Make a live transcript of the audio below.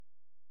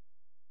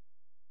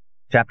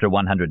Chapter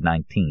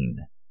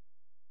 119.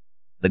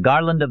 The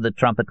garland of the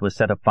trumpet was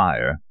set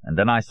afire, and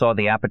then I saw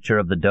the aperture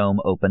of the dome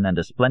open and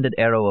a splendid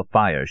arrow of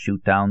fire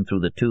shoot down through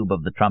the tube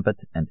of the trumpet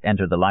and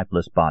enter the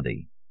lifeless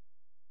body.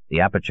 The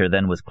aperture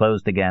then was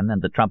closed again,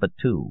 and the trumpet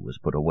too was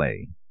put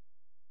away.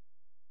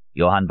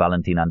 Johann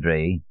Valentin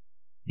André,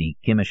 Die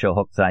Chemische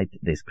Hochzeit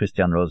des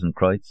Christian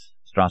Rosenkreuz,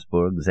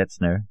 Strasbourg,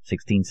 Setzner,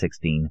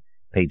 1616,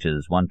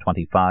 pages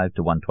 125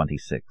 to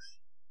 126.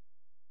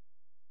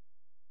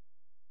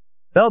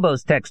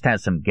 Belbow's text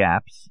has some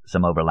gaps,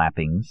 some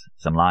overlappings,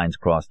 some lines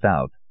crossed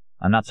out.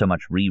 I'm not so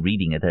much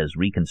rereading it as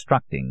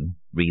reconstructing,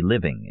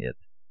 reliving it.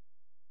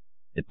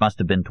 It must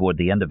have been toward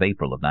the end of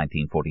April of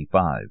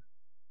 1945.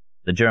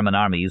 The German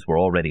armies were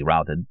already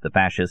routed, the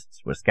fascists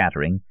were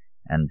scattering,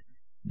 and,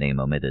 name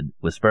omitted,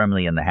 was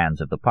firmly in the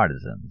hands of the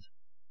partisans.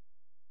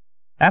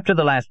 After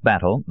the last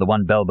battle, the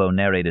one Belbow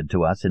narrated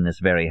to us in this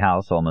very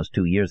house almost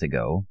 2 years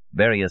ago,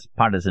 various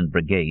partisan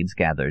brigades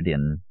gathered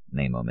in,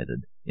 name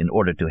omitted, in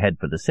order to head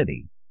for the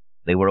city.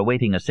 They were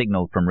awaiting a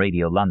signal from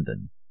Radio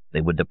London.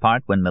 They would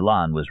depart when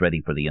Milan was ready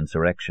for the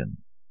insurrection.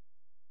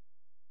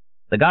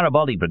 The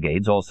Garibaldi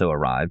brigades also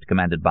arrived,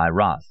 commanded by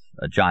Ross,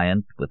 a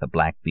giant with a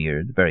black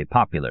beard, very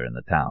popular in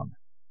the town.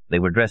 They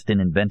were dressed in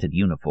invented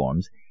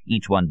uniforms,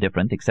 each one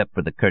different except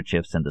for the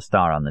kerchiefs and the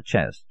star on the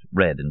chest,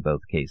 red in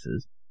both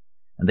cases,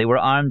 and they were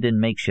armed in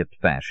makeshift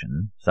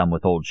fashion, some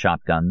with old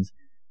shotguns,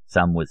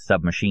 some with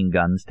submachine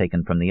guns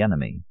taken from the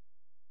enemy.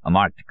 A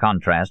marked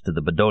contrast to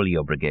the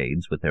Badoglio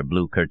brigades with their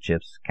blue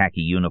kerchiefs, khaki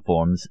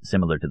uniforms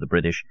similar to the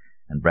British,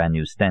 and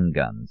brand-new Sten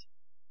guns.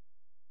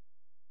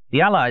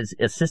 The Allies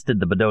assisted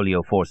the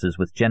Badoglio forces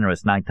with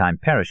generous nighttime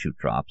parachute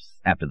drops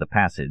after the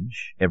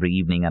passage, every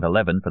evening at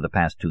 11 for the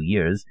past 2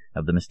 years,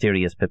 of the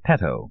mysterious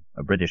Pipetto,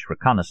 a British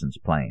reconnaissance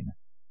plane.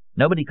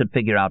 Nobody could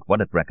figure out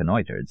what it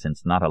reconnoitered,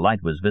 since not a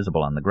light was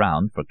visible on the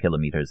ground for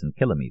kilometers and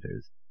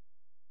kilometers.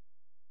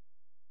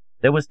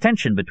 There was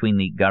tension between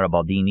the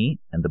Garibaldini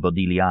and the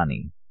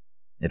Bodigliani.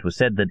 It was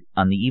said that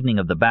on the evening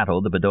of the battle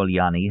the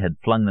Badogliani had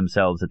flung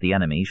themselves at the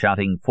enemy,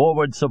 shouting,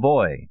 "Forward,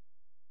 Savoy!"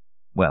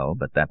 Well,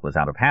 but that was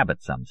out of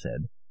habit, some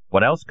said.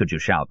 What else could you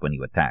shout when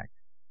you attacked?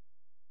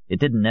 It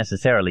didn't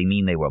necessarily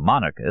mean they were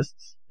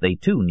monarchists. They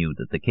too knew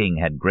that the king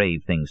had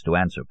grave things to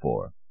answer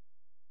for.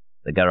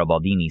 The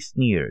Garibaldini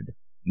sneered.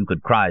 You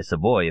could cry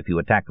Savoy if you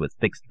attacked with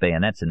fixed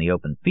bayonets in the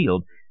open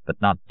field,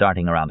 but not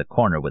darting around a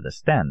corner with a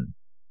Sten.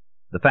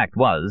 The fact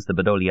was, the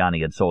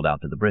Badogliani had sold out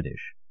to the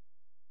British.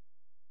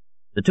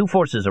 The two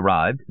forces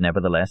arrived,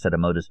 nevertheless, at a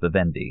modus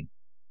vivendi.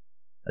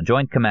 A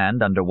joint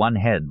command under one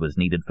head was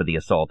needed for the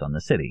assault on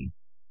the city.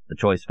 The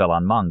choice fell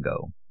on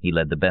Mongo. He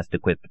led the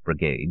best-equipped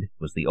brigade,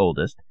 was the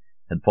oldest,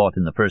 had fought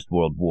in the First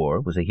World War,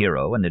 was a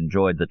hero, and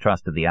enjoyed the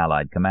trust of the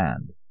Allied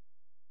command.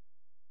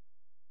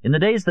 In the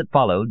days that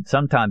followed,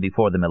 some time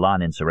before the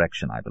Milan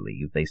insurrection, I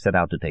believe, they set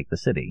out to take the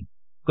city.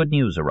 Good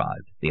news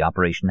arrived. The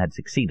operation had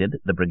succeeded.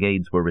 The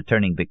brigades were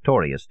returning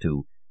victorious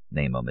to,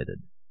 name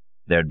omitted.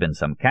 There had been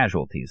some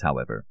casualties,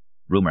 however.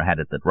 Rumor had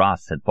it that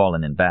Ross had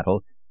fallen in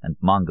battle, and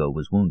Mongo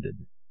was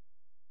wounded.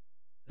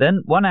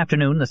 Then, one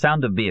afternoon, the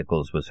sound of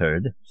vehicles was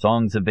heard,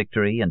 songs of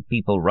victory, and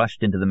people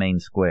rushed into the main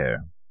square.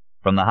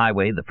 From the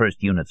highway the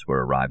first units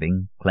were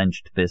arriving,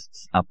 clenched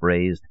fists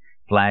upraised,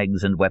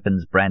 flags and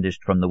weapons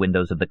brandished from the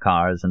windows of the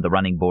cars and the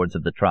running boards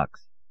of the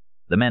trucks.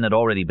 The men had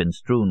already been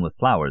strewn with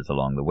flowers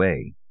along the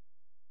way.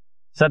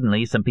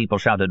 Suddenly some people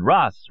shouted,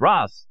 "Ross!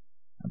 Ross!"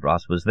 And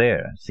Ross was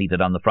there, seated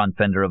on the front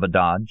fender of a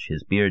Dodge,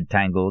 his beard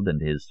tangled and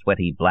his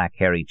sweaty black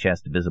hairy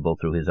chest visible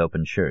through his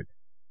open shirt.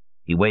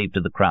 He waved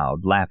to the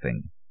crowd,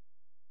 laughing.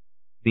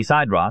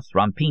 Beside Ross,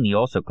 Rampini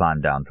also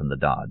climbed down from the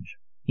Dodge.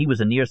 He was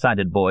a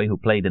nearsighted boy who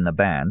played in the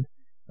band,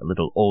 a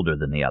little older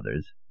than the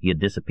others. He had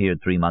disappeared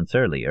 3 months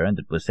earlier, and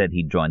it was said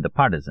he'd joined the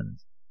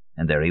partisans.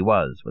 And there he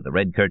was, with a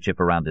red kerchief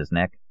around his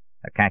neck,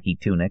 a khaki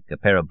tunic, a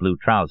pair of blue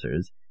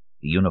trousers,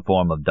 the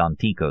uniform of Don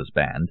Tico's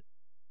band.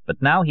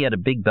 But now he had a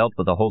big belt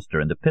with a holster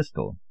and a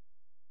pistol.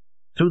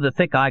 Through the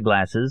thick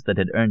eyeglasses that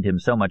had earned him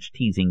so much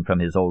teasing from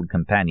his old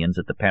companions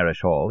at the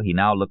parish hall, he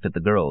now looked at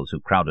the girls who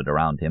crowded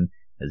around him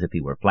as if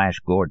he were Flash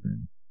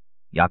Gordon.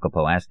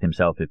 Jacopo asked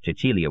himself if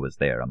Cecilia was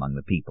there among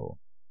the people.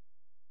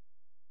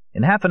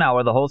 In half an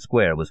hour the whole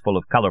square was full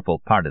of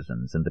colorful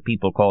partisans, and the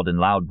people called in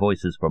loud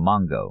voices for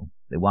Mongo.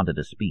 They wanted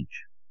a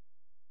speech.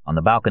 On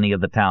the balcony of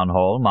the town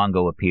hall,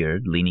 Mongo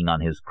appeared, leaning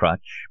on his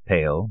crutch,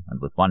 pale, and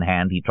with one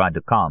hand he tried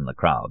to calm the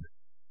crowd.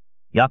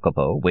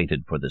 Jacopo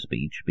waited for the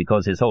speech,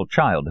 because his whole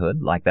childhood,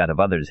 like that of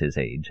others his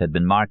age, had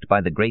been marked by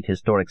the great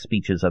historic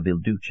speeches of Il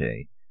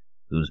Duce,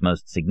 whose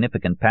most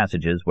significant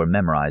passages were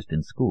memorized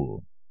in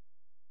school.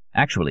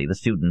 Actually, the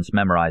students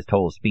memorized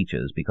whole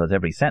speeches because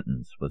every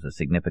sentence was a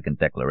significant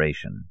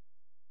declaration.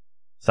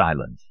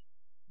 Silence.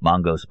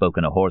 Mongo spoke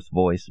in a hoarse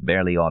voice,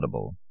 barely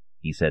audible.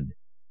 He said,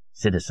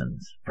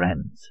 "Citizens,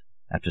 friends,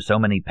 after so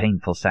many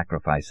painful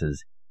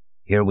sacrifices,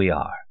 here we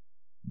are.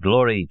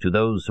 Glory to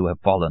those who have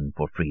fallen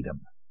for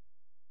freedom."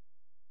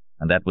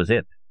 And that was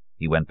it.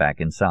 He went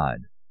back inside.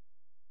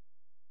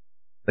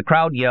 The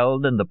crowd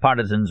yelled, and the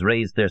partisans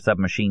raised their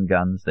submachine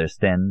guns, their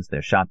Stens,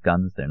 their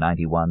shotguns, their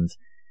 91s,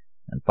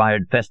 and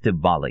fired festive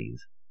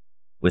volleys.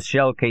 With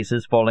shell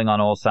cases falling on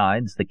all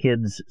sides, the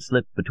kids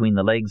slipped between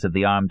the legs of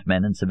the armed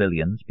men and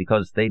civilians,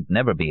 because they'd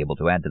never be able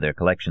to add to their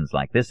collections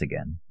like this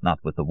again, not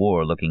with the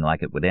war looking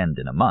like it would end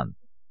in a month.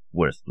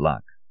 Worst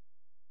luck.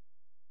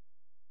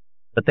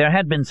 But there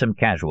had been some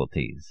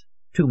casualties.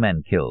 2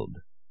 men killed.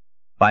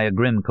 By a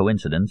grim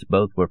coincidence,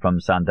 both were from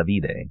San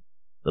Davide,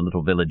 the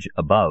little village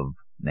above,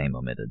 name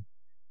omitted,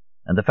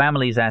 and the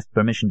families asked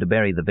permission to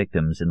bury the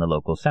victims in the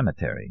local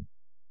cemetery.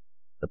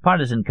 The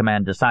partisan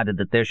command decided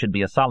that there should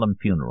be a solemn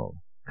funeral,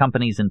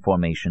 companies in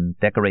formation,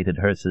 decorated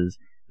hearses,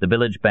 the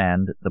village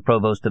band, the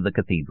provost of the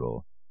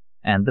cathedral,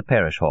 and the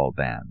parish hall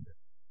band.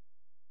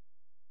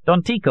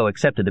 Don Tico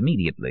accepted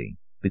immediately,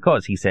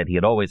 because he said he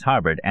had always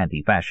harbored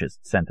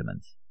anti-fascist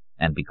sentiments,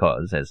 and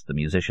because, as the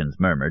musicians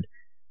murmured,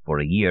 for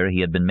a year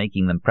he had been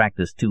making them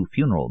practice 2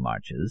 funeral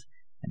marches,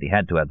 and he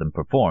had to have them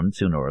performed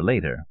sooner or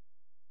later.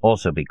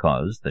 Also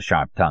because, the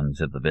sharp tongues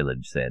of the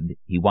village said,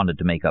 he wanted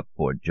to make up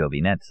for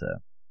Giovinezza.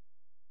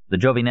 The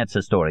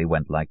Giovinezza story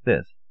went like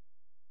this.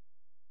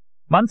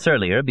 Months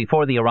earlier,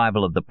 before the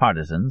arrival of the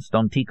partisans,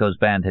 Don Tico's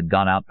band had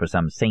gone out for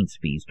some saint's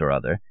feast or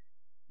other,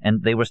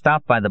 and they were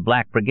stopped by the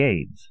Black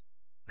Brigades.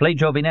 "Play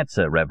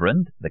Giovinezza,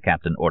 Reverend," the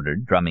captain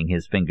ordered, drumming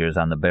his fingers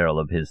on the barrel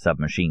of his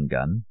submachine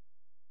gun.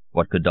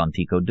 What could Don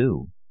Tico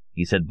do?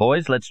 He said,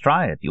 "Boys, let's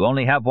try it. You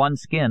only have 1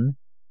 skin."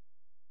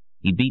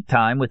 He beat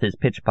time with his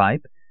pitch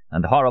pipe,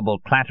 and horrible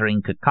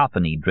clattering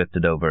cacophony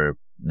drifted over,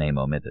 name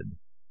omitted.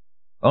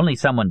 Only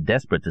someone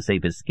desperate to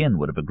save his skin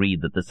would have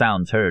agreed that the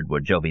sounds heard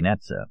were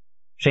Giovinezza.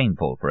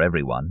 Shameful for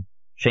everyone.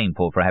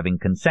 Shameful for having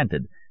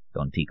consented,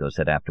 Don Tico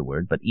said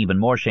afterward, but even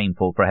more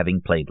shameful for having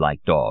played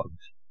like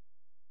dogs.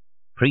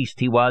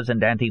 Priest he was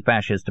and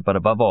anti-fascist, but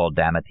above all,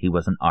 damn it, he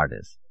was an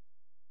artist.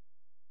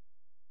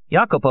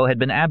 Jacopo had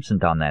been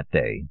absent on that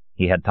day.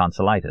 He had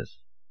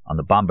tonsillitis. On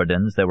the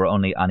bombardons there were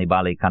only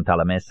Annibale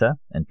Cantalamessa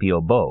and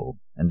Pio Bo,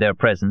 and their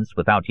presence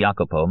without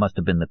Jacopo must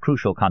have been the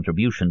crucial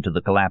contribution to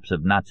the collapse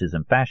of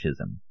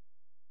Nazism-fascism.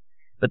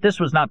 But this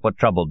was not what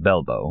troubled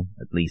Belbo,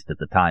 at least at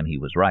the time he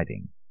was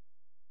writing.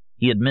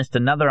 He had missed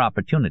another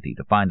opportunity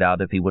to find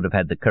out if he would have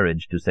had the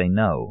courage to say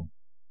no.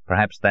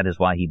 Perhaps that is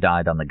why he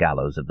died on the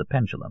gallows of the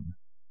Pendulum.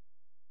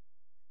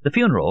 The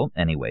funeral,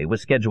 anyway,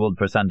 was scheduled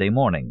for Sunday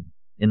morning.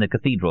 In the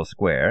cathedral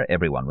square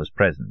everyone was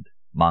present.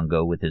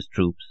 Mongo with his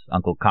troops,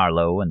 Uncle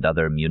Carlo and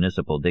other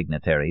municipal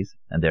dignitaries,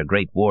 and their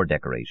great war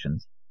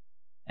decorations.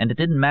 And it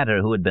didn't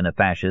matter who had been a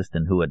fascist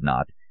and who had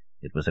not.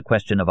 It was a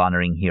question of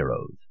honoring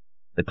heroes.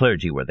 The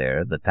clergy were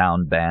there, the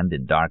town band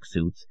in dark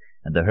suits,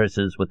 and the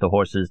hearses with the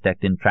horses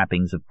decked in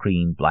trappings of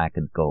cream, black,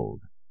 and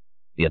gold.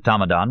 The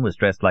automaton was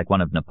dressed like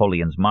one of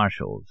Napoleon's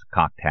marshals,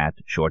 cocked hat,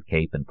 short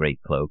cape, and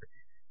great cloak,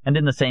 and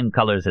in the same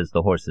colors as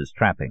the horses'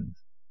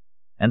 trappings.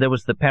 And there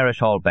was the parish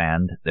hall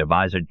band, their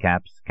visored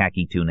caps,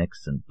 khaki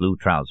tunics, and blue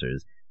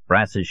trousers,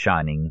 brasses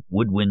shining,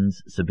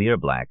 woodwinds severe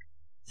black,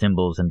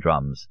 cymbals and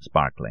drums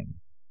sparkling.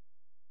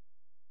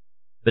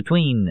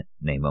 Between,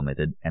 name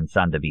omitted, and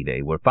San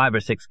Davide were 5 or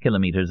 6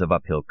 kilometers of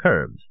uphill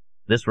curves.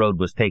 This road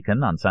was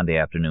taken on Sunday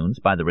afternoons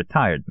by the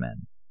retired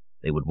men.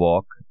 They would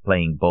walk,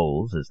 playing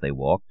bowls as they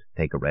walked,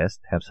 take a rest,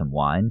 have some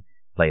wine,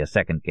 play a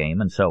second game,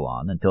 and so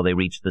on, until they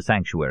reached the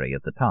sanctuary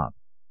at the top.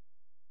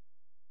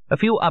 A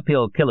few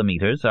uphill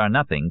kilometers are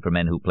nothing for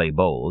men who play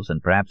bowls,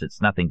 and perhaps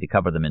it's nothing to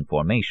cover them in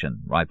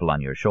formation, rifle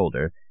on your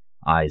shoulder,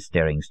 eyes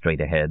staring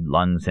straight ahead,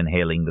 lungs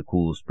inhaling the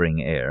cool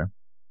spring air.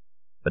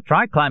 But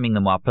try climbing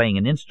them while playing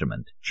an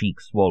instrument,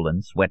 cheeks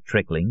swollen, sweat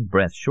trickling,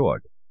 breath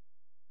short.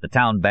 The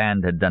town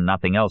band had done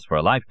nothing else for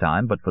a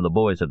lifetime, but for the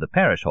boys of the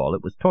parish hall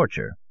it was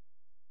torture.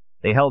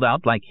 They held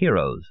out like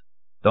heroes.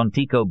 Don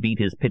Tico beat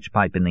his pitch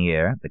pipe in the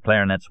air, the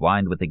clarinets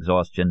whined with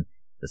exhaustion,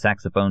 the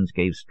saxophones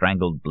gave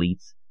strangled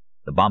bleats,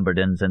 the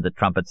bombardons and the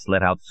trumpets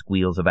let out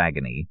squeals of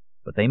agony,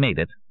 but they made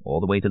it,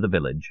 all the way to the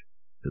village,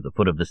 to the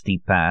foot of the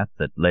steep path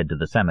that led to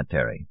the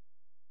cemetery.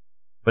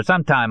 For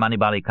some time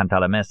Annibale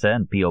Cantalamessa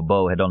and Pio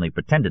Bo had only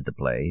pretended to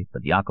play,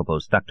 but Jacopo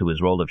stuck to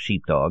his role of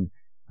sheepdog,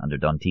 under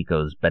Don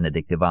Tico's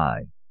benedictive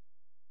eye.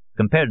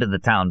 Compared to the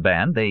town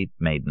band, they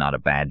made not a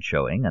bad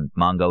showing, and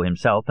Mongo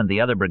himself and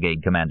the other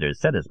brigade commanders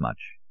said as much.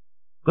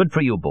 Good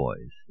for you,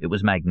 boys. It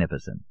was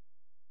magnificent.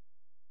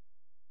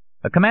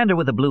 A commander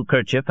with a blue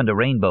kerchief and a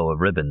rainbow of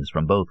ribbons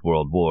from both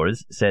world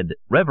wars said,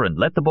 "Reverend,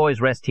 let the boys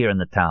rest here in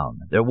the town.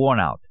 They're worn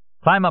out.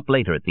 Climb up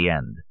later at the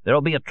end. There'll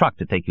be a truck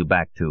to take you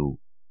back to—"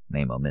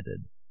 name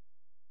omitted.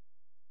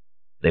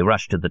 They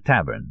rushed to the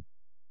tavern.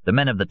 The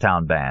men of the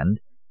town band,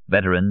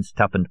 veterans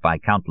toughened by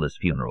countless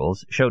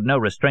funerals, showed no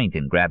restraint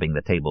in grabbing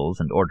the tables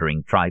and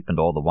ordering tripe and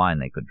all the wine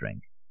they could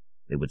drink.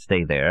 They would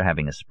stay there,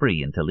 having a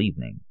spree until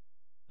evening.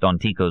 Don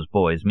Tico's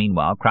boys,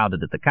 meanwhile,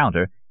 crowded at the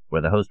counter,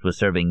 where the host was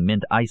serving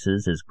mint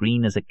ices as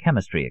green as a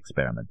chemistry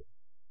experiment.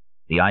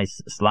 The ice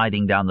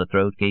sliding down the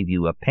throat gave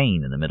you a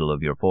pain in the middle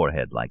of your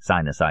forehead like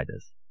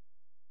sinusitis.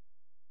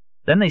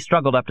 Then they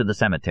struggled up to the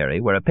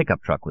cemetery, where a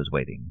pickup truck was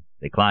waiting.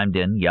 They climbed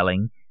in,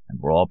 yelling, and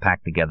were all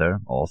packed together,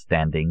 all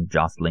standing,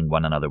 jostling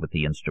one another with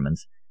the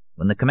instruments,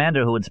 when the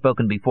commander who had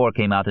spoken before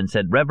came out and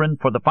said, "Reverend,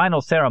 for the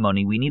final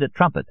ceremony we need a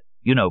trumpet.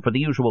 You know, for the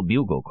usual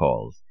bugle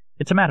calls.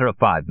 It's a matter of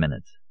 5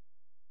 minutes.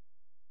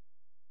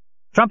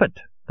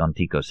 "Trumpet," Don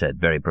Tico said,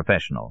 very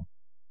professional.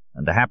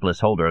 And the hapless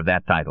holder of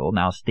that title,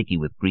 now sticky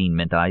with green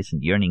mint ice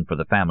and yearning for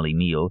the family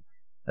meal,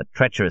 a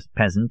treacherous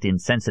peasant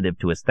insensitive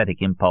to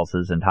aesthetic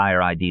impulses and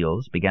higher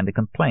ideals, began to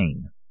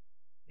complain.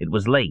 It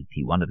was late,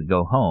 he wanted to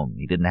go home,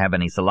 he didn't have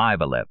any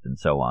saliva left, and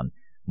so on,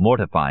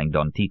 mortifying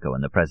Don Tico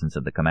in the presence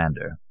of the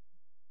commander.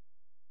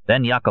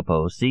 Then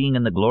Jacopo, seeing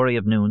in the glory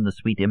of noon the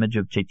sweet image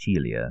of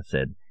Cecilia,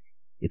 said,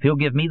 "If he'll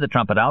give me the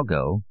trumpet, I'll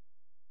go."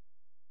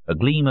 A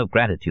gleam of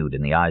gratitude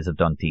in the eyes of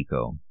Don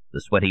Tico,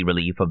 the sweaty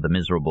relief of the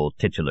miserable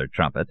titular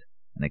trumpet,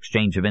 an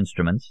exchange of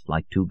instruments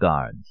like two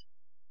guards.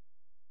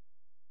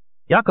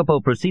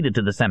 Jacopo proceeded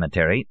to the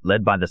cemetery,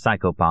 led by the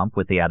psychopomp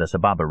with the Addis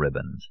Ababa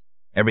ribbons.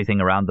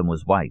 Everything around them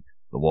was white,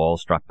 the wall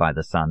struck by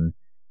the sun,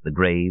 the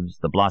graves,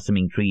 the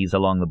blossoming trees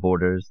along the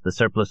borders, the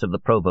surplice of the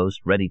provost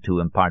ready to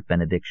impart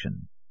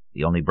benediction.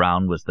 The only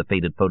brown was the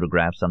faded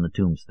photographs on the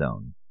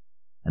tombstone.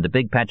 And a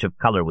big patch of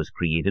color was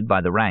created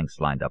by the ranks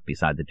lined up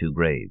beside the two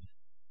graves.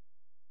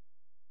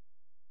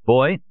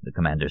 "Boy," the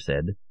commander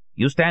said,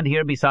 "you stand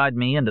here beside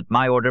me and at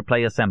my order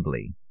play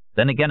assembly.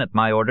 Then again at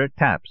my order,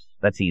 taps.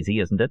 That's easy,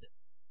 isn't it?"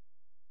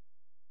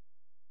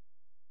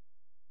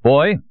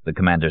 "Boy," the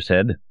commander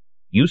said,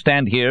 "you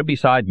stand here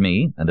beside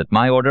me and at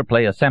my order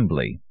play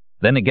assembly.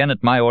 Then again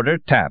at my order,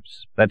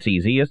 taps. That's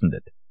easy, isn't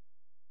it?"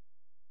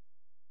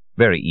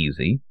 Very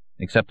easy,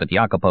 except that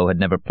Jacopo had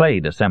never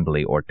played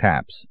assembly or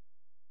taps.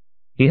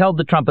 He held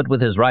the trumpet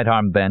with his right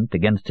arm bent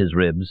against his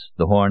ribs,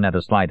 the horn at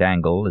a slight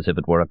angle as if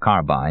it were a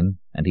carbine,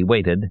 and he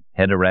waited,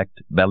 head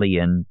erect, belly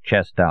in,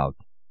 chest out.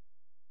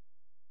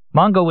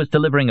 Mongo was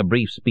delivering a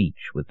brief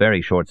speech with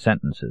very short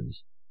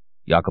sentences.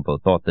 Jacopo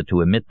thought that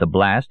to emit the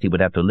blast he would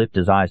have to lift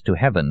his eyes to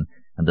heaven,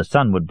 and the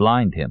sun would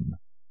blind him.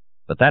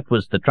 But that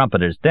was the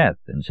trumpeter's death,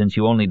 and since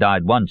you only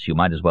died once, you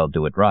might as well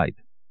do it right.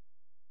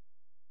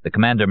 The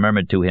commander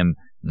murmured to him,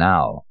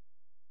 "Now."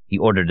 He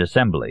ordered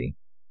assembly.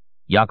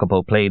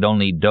 Jacopo played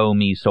only do,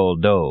 mi, sol,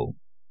 do.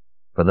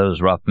 For those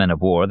rough men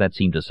of war, that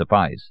seemed to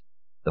suffice.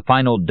 The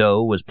final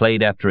do was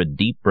played after a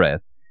deep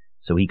breath,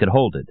 so he could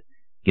hold it,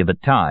 give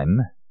it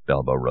time,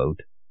 Belbo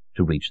wrote,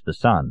 to reach the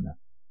sun.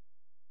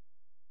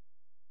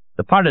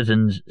 The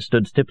partisans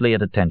stood stiffly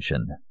at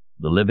attention,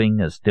 the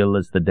living as still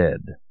as the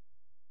dead.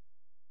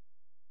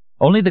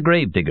 Only the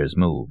grave-diggers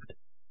moved.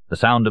 The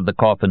sound of the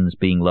coffins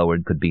being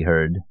lowered could be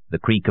heard, the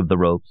creak of the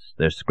ropes,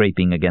 their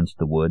scraping against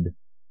the wood.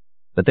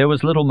 But there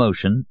was little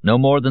motion, no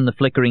more than the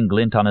flickering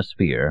glint on a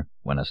sphere,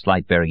 when a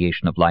slight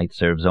variation of light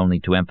serves only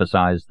to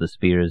emphasize the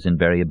sphere's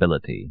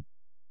invariability.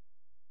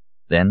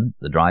 Then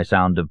the dry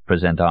sound of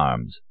 "present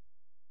arms."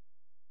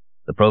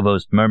 The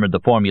provost murmured the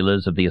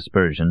formulas of the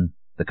aspersion.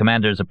 The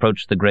commanders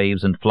approached the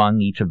graves and flung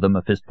each of them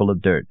a fistful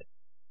of dirt.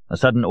 A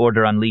sudden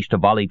order unleashed a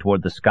volley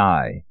toward the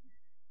sky.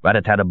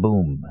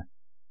 Rat-a-tat-a-boom,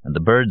 and the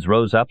birds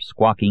rose up,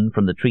 squawking,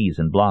 from the trees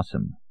in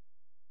blossom.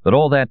 But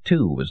all that,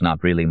 too, was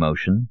not really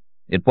motion.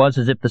 It was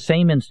as if the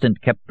same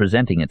instant kept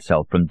presenting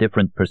itself from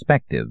different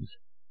perspectives.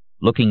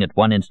 Looking at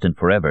one instant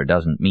forever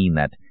doesn't mean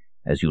that,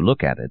 as you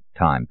look at it,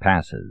 time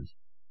passes.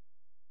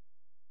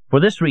 For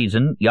this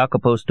reason,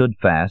 Jacopo stood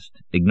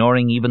fast,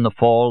 ignoring even the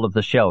fall of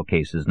the shell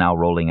cases now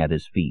rolling at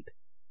his feet.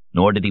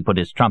 Nor did he put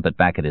his trumpet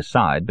back at his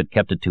side, but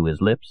kept it to his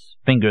lips,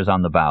 fingers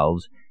on the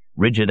valves,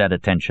 rigid at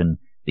attention,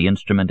 the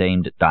instrument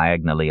aimed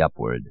diagonally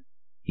upward.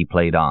 He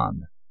played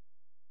on.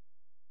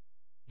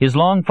 His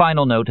long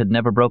final note had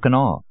never broken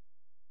off.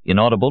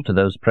 Inaudible to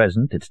those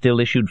present, it still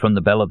issued from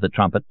the bell of the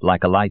trumpet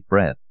like a light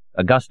breath,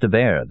 a gust of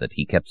air that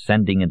he kept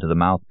sending into the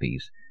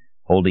mouthpiece,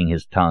 holding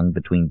his tongue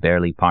between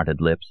barely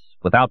parted lips,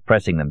 without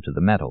pressing them to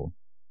the metal.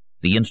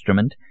 The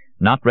instrument,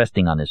 not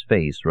resting on his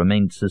face,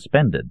 remained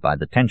suspended by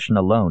the tension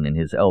alone in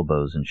his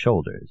elbows and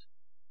shoulders.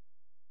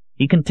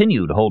 He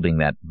continued holding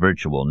that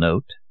virtual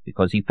note,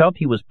 because he felt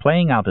he was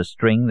playing out a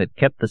string that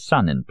kept the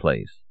sun in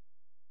place.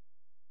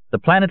 The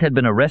planet had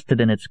been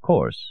arrested in its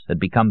course, had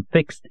become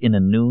fixed in a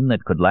noon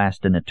that could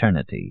last an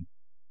eternity.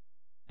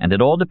 And it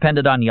all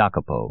depended on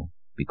Jacopo,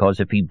 because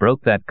if he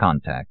broke that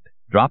contact,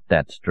 dropped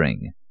that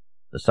string,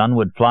 the sun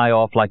would fly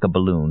off like a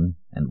balloon,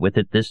 and with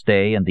it this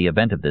day and the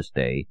event of this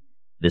day,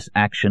 this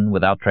action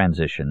without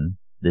transition,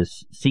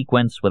 this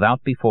sequence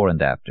without before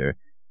and after,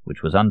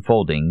 which was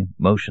unfolding,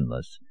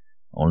 motionless,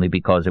 only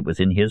because it was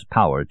in his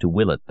power to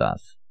will it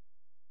thus.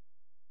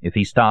 If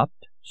he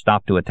stopped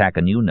to attack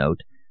a new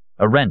note,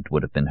 a rent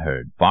would have been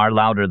heard, far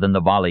louder than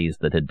the volleys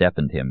that had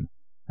deafened him,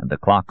 and the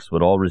clocks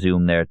would all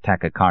resume their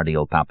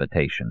tachycardial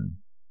palpitation.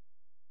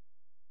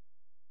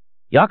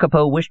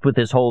 Jacopo wished with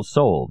his whole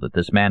soul that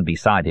this man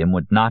beside him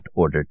would not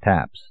order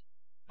taps.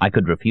 I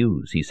could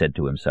refuse, he said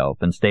to himself,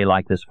 and stay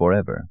like this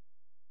forever.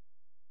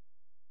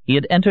 He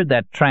had entered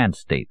that trance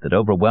state that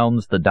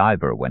overwhelms the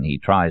diver when he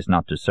tries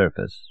not to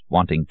surface,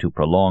 wanting to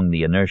prolong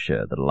the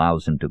inertia that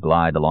allows him to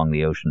glide along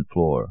the ocean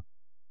floor.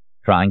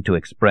 Trying to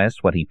express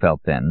what he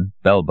felt then,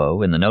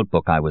 Belbo, in the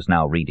notebook I was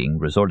now reading,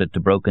 resorted to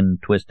broken,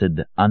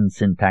 twisted,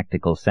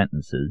 unsyntactical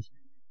sentences,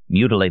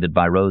 mutilated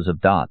by rows of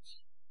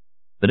dots.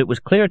 But it was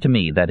clear to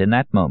me that in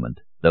that moment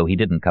though he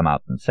didn't come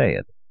out and say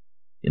it.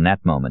 In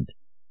that moment,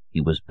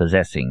 he was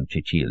possessing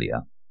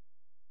Cecilia.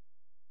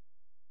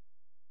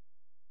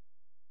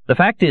 The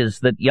fact is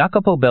that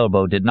Jacopo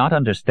Belbo did not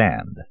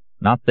understand,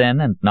 not then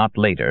and not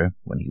later,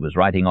 when he was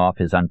writing off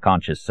his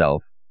unconscious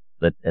self,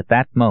 that at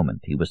that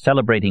moment he was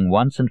celebrating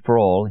once and for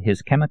all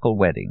his chemical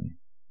wedding,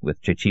 with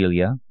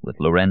Cecilia, with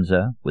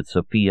Lorenza, with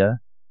Sophia,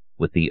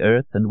 with the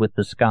earth and with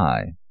the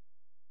sky.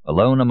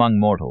 Alone among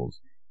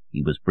mortals,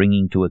 he was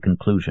bringing to a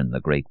conclusion the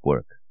great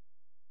work.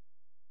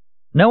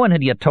 No one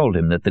had yet told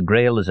him that the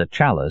Grail is a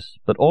chalice,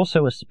 but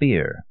also a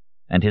spear,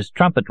 and his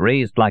trumpet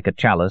raised like a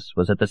chalice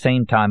was at the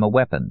same time a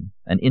weapon,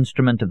 an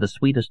instrument of the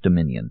sweetest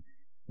dominion,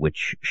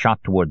 which shot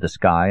toward the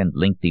sky and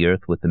linked the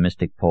earth with the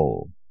mystic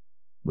pole,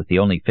 with the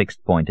only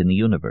fixed point in the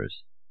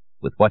universe,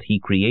 with what he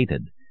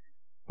created,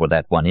 for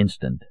that one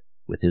instant,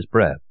 with his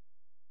breath.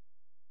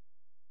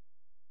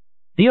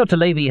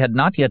 Diotalevi had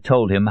not yet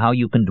told him how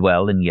you can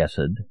dwell in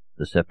YESOD,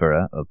 the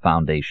sephira of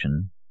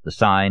foundation, the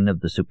sign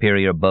of the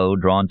superior bow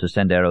drawn to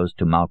send arrows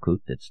to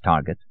Malkut, its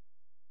target.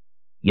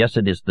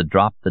 YESOD is the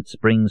drop that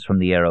springs from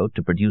the arrow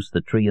to produce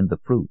the tree and the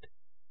fruit.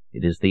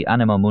 It is the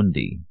anima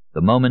mundi,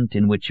 the moment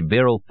in which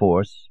virile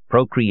force,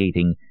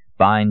 procreating,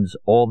 binds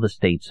all the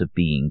states of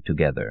being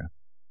together.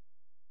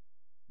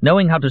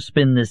 Knowing how to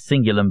spin this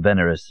singulum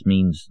veneris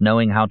means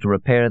knowing how to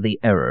repair the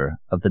error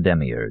of the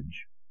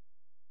demiurge.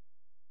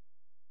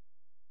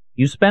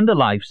 You spend a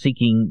life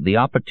seeking the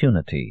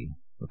opportunity,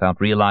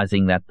 without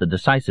realizing that the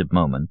decisive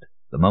moment,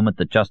 the moment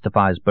that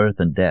justifies birth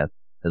and death,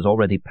 has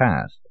already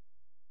passed.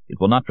 It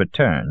will not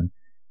return,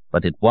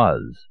 but it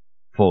was,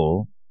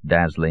 full,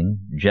 dazzling,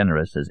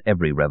 generous as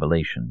every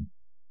revelation.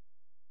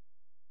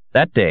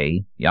 That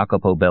day,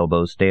 Jacopo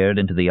Belbo stared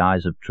into the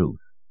eyes of truth,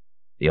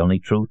 the only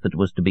truth that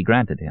was to be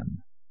granted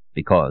him,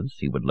 because,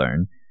 he would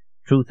learn,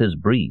 truth is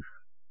brief,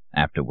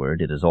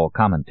 afterward it is all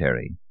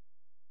commentary.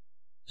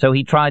 So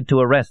he tried to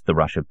arrest the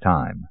rush of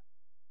time.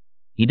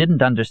 He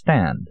didn't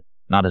understand,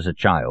 not as a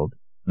child,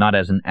 not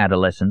as an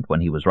adolescent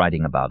when he was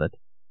writing about it,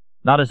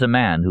 not as a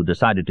man who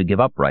decided to give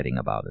up writing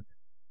about it.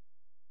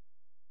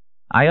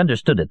 I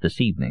understood it this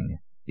evening.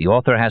 The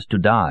author has to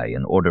die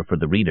in order for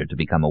the reader to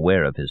become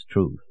aware of his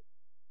truth.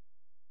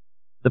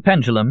 The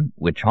pendulum,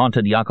 which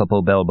haunted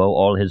Jacopo Belbo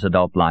all his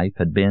adult life,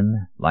 had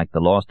been, like the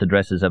lost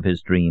addresses of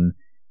his dream,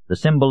 the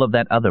symbol of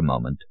that other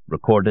moment,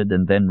 recorded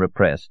and then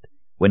repressed,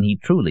 when he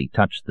truly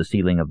touched the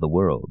ceiling of the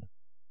world.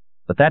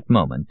 But that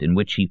moment in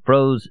which he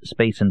froze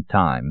space and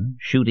time,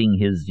 shooting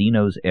his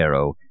Zeno's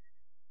arrow,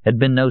 had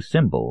been no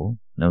symbol,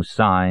 no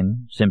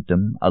sign,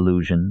 symptom,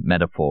 allusion,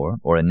 metaphor,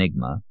 or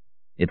enigma.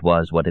 It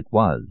was what it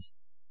was.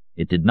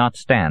 It did not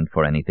stand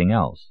for anything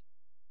else.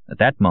 At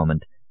that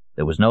moment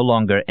there was no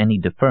longer any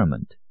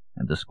deferment,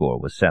 and the score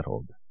was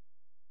settled.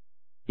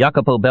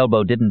 Jacopo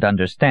Belbo didn't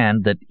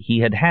understand that he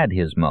had had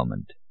his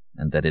moment,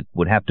 and that it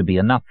would have to be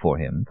enough for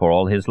him for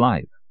all his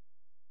life.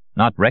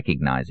 Not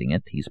recognizing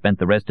it, he spent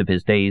the rest of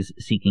his days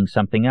seeking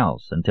something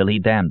else until he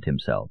damned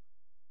himself.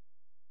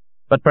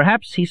 But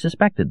perhaps he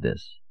suspected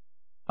this.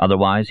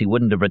 Otherwise he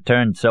wouldn't have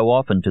returned so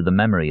often to the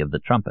memory of the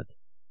trumpet.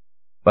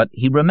 But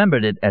he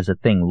remembered it as a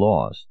thing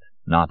lost,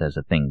 not as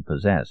a thing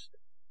possessed.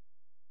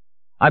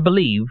 I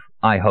believe,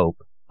 I hope,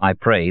 I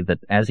pray that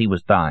as he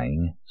was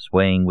dying,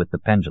 swaying with the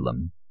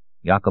pendulum,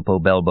 Jacopo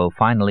Belbo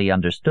finally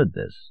understood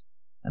this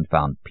and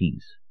found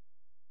peace.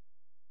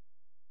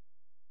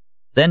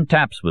 Then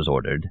taps was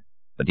ordered,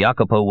 but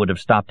Jacopo would have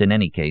stopped in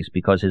any case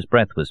because his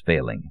breath was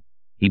failing.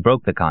 He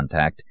broke the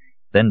contact,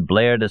 then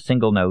blared a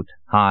single note,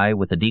 high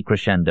with a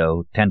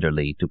decrescendo,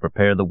 tenderly, to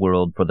prepare the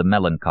world for the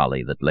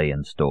melancholy that lay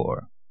in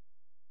store.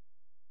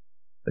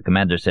 The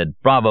commander said,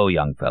 "Bravo,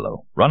 young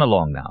fellow. Run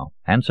along now.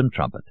 Handsome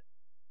trumpet."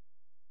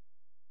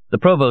 The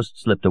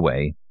provost slipped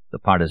away. The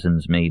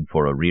partisans made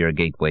for a rear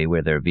gateway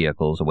where their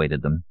vehicles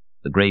awaited them.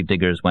 The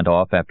grave-diggers went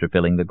off after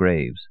filling the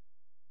graves.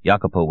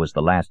 Jacopo was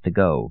the last to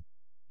go.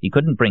 He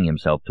couldn't bring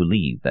himself to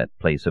leave that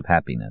place of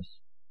happiness.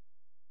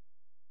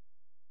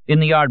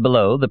 In the yard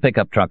below, the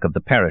pickup truck of the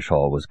parish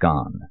hall was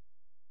gone.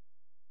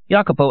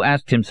 Jacopo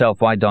asked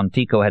himself why Don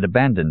Tico had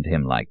abandoned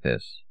him like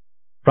this.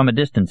 From a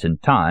distance in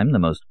time, the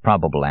most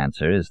probable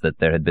answer is that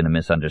there had been a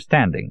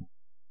misunderstanding.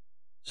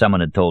 Someone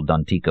had told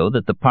Don Tico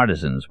that the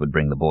partisans would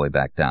bring the boy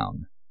back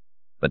down.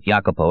 But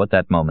Jacopo at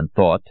that moment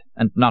thought,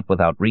 and not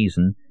without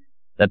reason,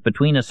 that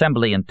between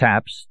assembly and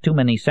taps 2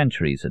 many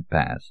centuries had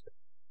passed.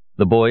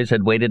 The boys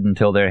had waited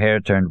until their hair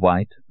turned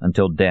white,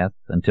 until death,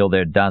 until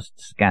their dust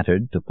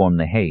scattered to form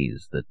the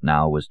haze that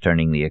now was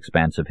turning the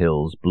expanse of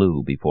hills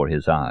blue before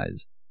his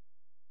eyes.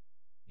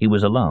 He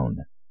was alone.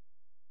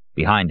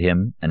 Behind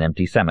him, an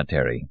empty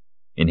cemetery.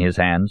 In his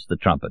hands, the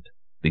trumpet.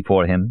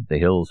 Before him, the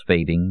hills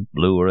fading,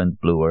 bluer and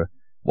bluer,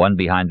 one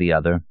behind the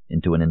other,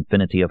 into an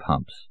infinity of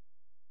humps.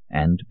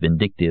 And,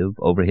 vindictive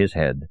over his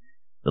head,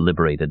 the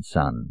liberated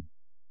sun.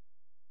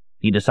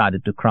 He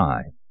decided to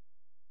cry.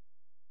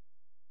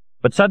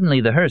 But suddenly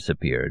the hearse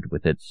appeared,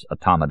 with its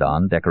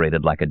automaton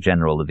decorated like a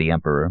general of the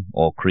emperor,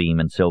 all cream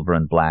and silver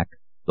and black,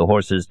 the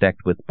horses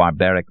decked with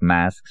barbaric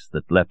masks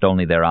that left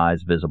only their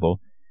eyes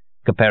visible,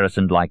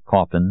 caparisoned like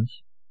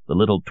coffins, the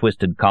little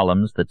twisted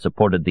columns that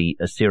supported the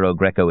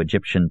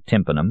Assyro-Greco-Egyptian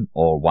tympanum,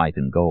 all white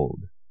and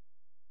gold.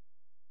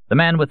 The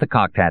man with the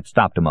cocked hat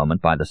stopped a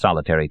moment by the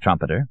solitary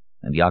trumpeter,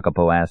 and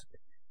Jacopo asked,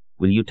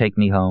 "Will you take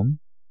me home?"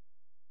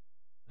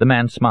 The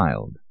man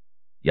smiled.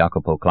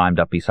 Jacopo climbed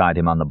up beside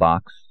him on the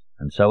box,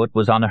 and so it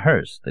was on a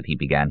hearse that he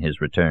began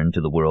his return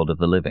to the world of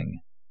the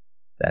living.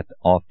 That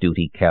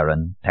off-duty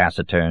Charon,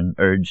 taciturn,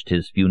 urged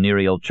his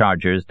funereal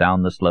chargers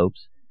down the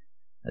slopes.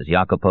 As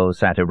Jacopo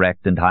sat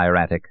erect and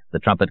hieratic, the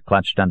trumpet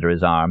clutched under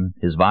his arm,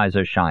 his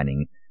visor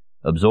shining,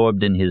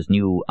 absorbed in his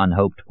new,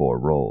 unhoped-for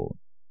role.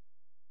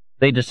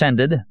 They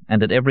descended,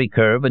 and at every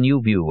curve a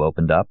new view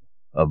opened up,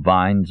 of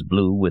vines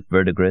blue with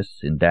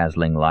verdigris in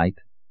dazzling light,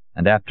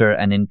 and after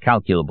an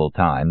incalculable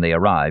time they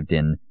arrived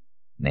in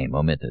name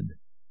omitted.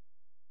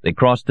 They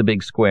crossed the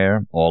big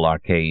square, all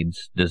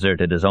arcades,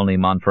 deserted as only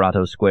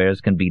Monferrato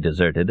squares can be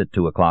deserted at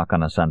 2 o'clock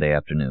on a Sunday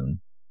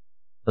afternoon.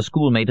 A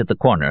schoolmate at the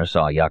corner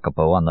saw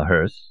Jacopo on the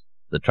hearse,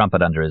 the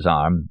trumpet under his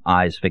arm,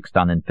 eyes fixed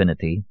on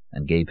infinity,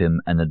 and gave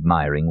him an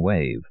admiring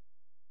wave.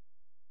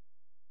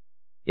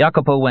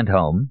 Jacopo went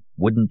home,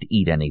 wouldn't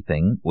eat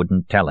anything,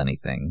 wouldn't tell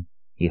anything.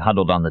 He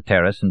huddled on the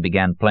terrace and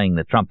began playing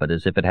the trumpet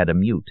as if it had a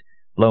mute,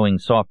 blowing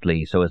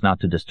softly so as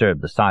not to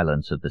disturb the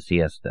silence of the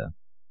siesta.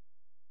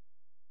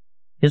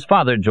 His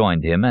father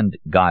joined him and,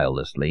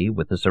 guilelessly,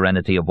 with the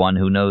serenity of one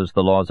who knows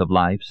the laws of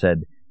life,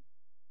 said,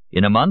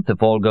 "In a month,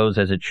 if all goes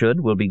as it should,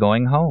 we'll be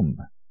going home.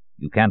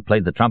 You can't play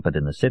the trumpet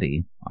in the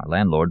city. Our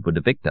landlord would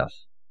evict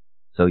us.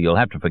 So you'll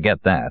have to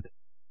forget that.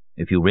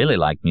 If you really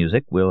like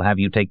music, we'll have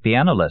you take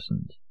piano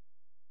lessons."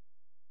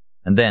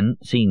 And then,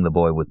 seeing the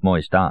boy with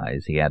moist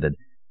eyes, he added,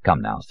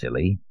 "Come now,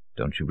 silly.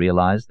 Don't you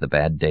realize the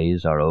bad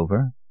days are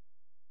over?"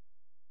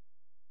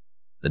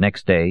 The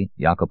next day,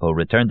 Jacopo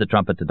returned the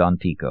trumpet to Don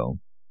Tico.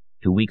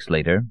 2 weeks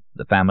later,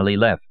 the family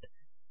left,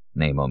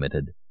 name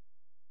omitted,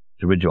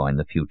 to rejoin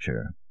the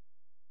future.